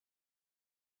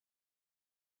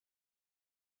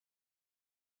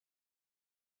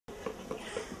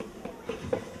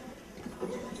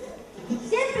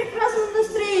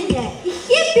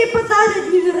это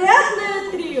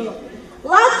невероятное трио.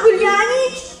 Влад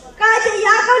Ульянич, Катя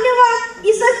Яковлева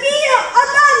и София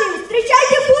Адамив.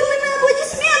 Встречайте бурными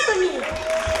аплодисментами.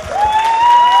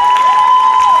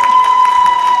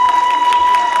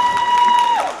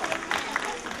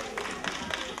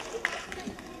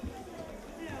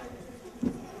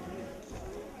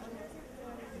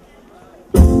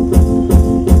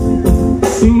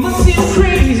 You must be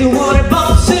crazy, what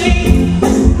about saying?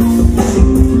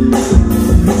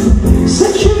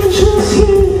 Such a chance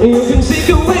here, you can take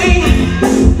away.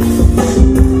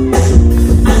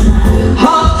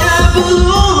 Hot air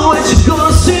balloon, what you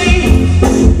gonna say?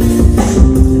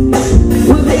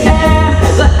 With the air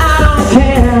that I don't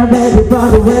care, baby, by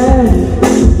the way.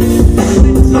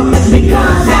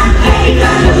 Because I'm happy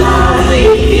and lonely,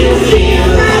 you feel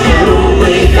like a room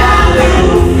without a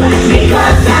roof.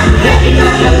 Because I'm happy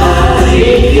and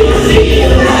lonely, you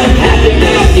feel like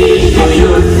happiness is the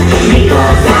truth.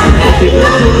 Because I'm happy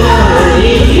and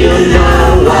lonely, you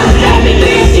know what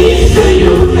happiness is to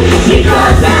you.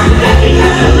 Because I'm happy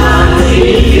and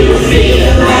lonely, you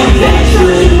feel like that's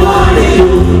what you wanna do.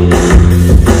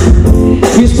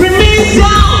 Please bring me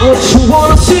down, what you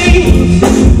wanna see.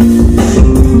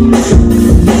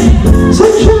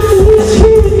 Sunshine is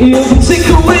here, you can take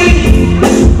away.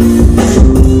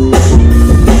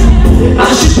 I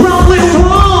should probably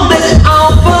warn that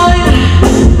I'll find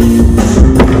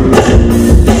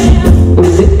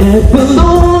with the air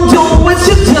balloon, don't waste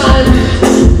your time.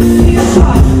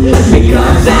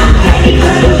 Because I'm happy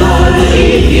and lonely,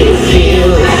 you feel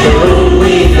like a room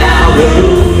without a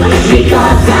roof.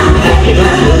 Because I'm happy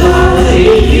and lonely,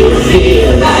 you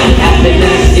feel like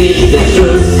happiness is the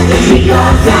truth.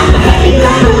 Because I'm happy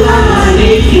and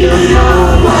lonely, you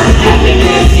know what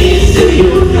happiness is to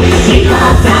you.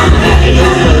 Because I'm happy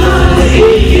and lonely,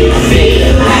 you feel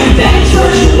like that's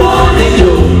what you wanna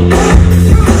do.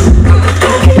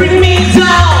 Bring me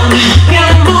down,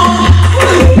 can't move.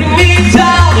 Bring me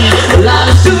down,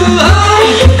 life's too high.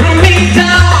 Bring me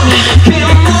down,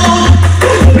 can't move.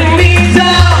 Bring me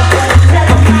down.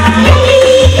 Bring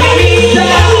me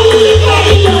down.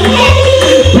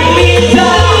 Bring me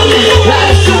down,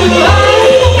 life's too high.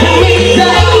 Bring me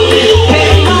down,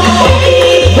 can't move.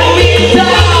 Bring me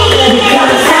down.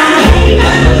 Because I'm happy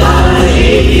and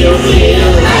lonely, you feel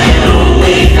like a room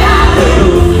without a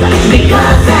roof.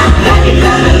 Because I'm happy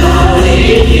and lonely,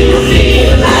 you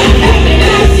feel like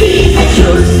happiness is the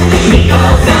truth.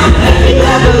 Because I'm happy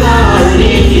and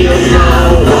lonely, you know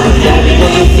what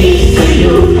happiness is to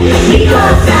you.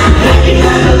 Because I'm happy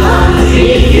and lonely,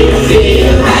 you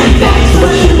feel like that's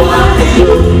what you wanna do.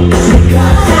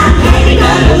 Because I'm happy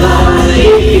and lonely,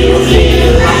 you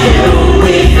feel like a room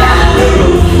without a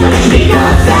roof.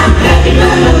 Because I'm happy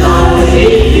and lonely,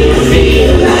 you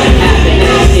feel like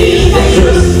happiness is the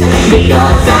truth.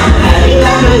 Because I'm happy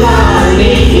and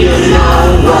lonely, you know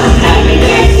what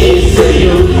happiness is to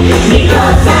you.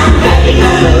 Because I'm happy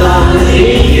and lonely,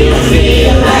 you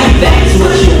feel like that's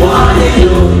what you wanna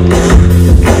do.